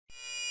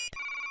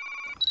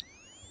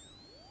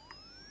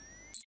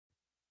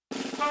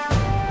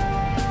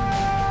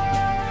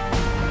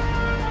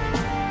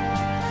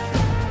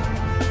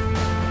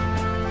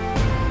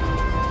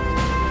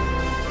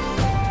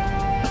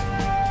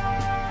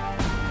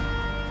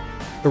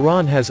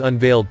Iran has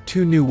unveiled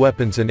 2 new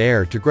weapons, an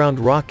air-to-ground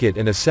rocket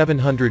and a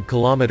 700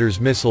 km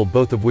missile,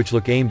 both of which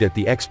look aimed at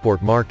the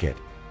export market.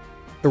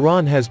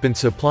 Iran has been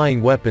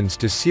supplying weapons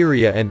to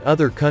Syria and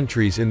other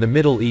countries in the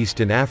Middle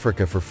East and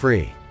Africa for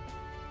free.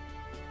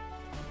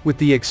 With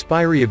the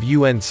expiry of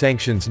UN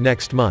sanctions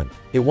next month,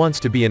 it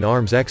wants to be an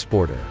arms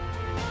exporter.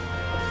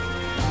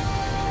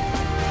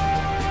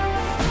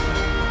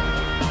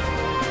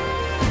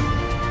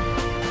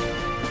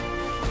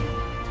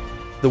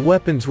 The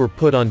weapons were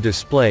put on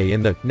display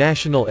in the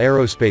National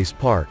Aerospace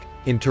Park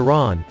in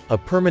Tehran, a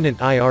permanent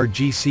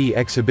IRGC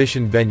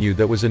exhibition venue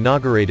that was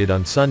inaugurated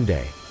on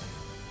Sunday.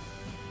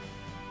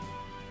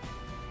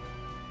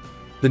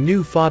 The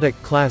new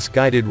Fadak-class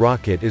guided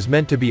rocket is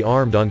meant to be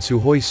armed on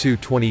Sukhoi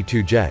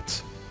Su-22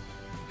 jets.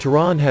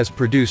 Tehran has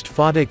produced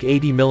Fadak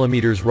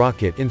 80mm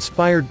rocket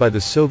inspired by the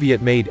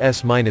Soviet-made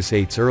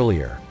S-8s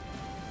earlier.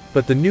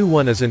 But the new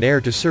one is an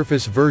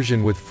air-to-surface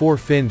version with 4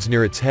 fins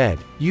near its head,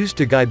 used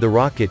to guide the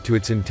rocket to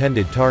its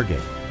intended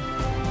target.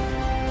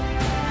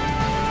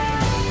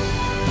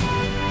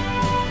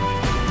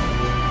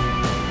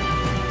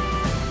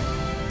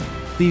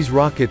 These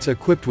rockets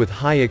equipped with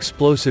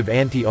high-explosive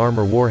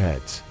anti-armor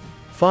warheads.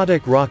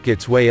 Fadak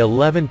rockets weigh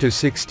 11 to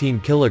 16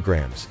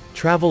 kilograms,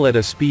 travel at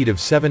a speed of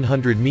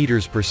 700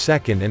 meters per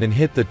second and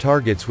hit the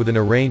targets within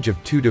a range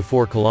of 2 to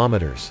 4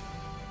 kilometers.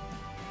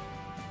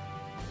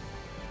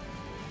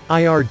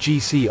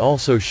 IRGC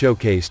also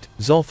showcased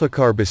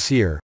Zulfikar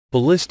Basir,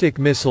 ballistic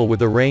missile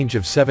with a range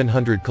of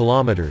 700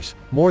 kilometers,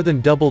 more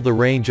than double the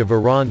range of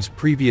Iran's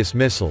previous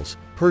missiles,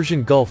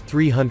 Persian Gulf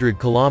 300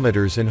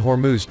 kilometers and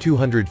Hormuz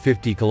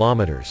 250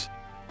 kilometers.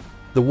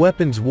 The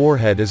weapon's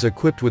warhead is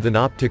equipped with an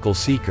optical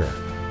seeker.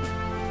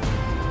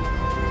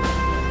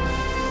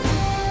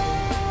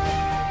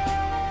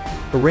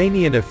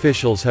 Iranian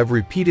officials have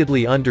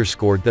repeatedly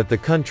underscored that the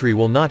country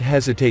will not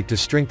hesitate to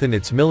strengthen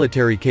its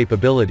military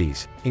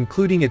capabilities,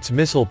 including its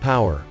missile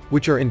power,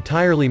 which are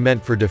entirely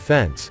meant for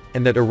defense,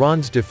 and that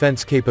Iran's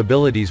defense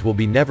capabilities will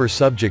be never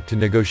subject to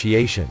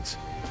negotiations.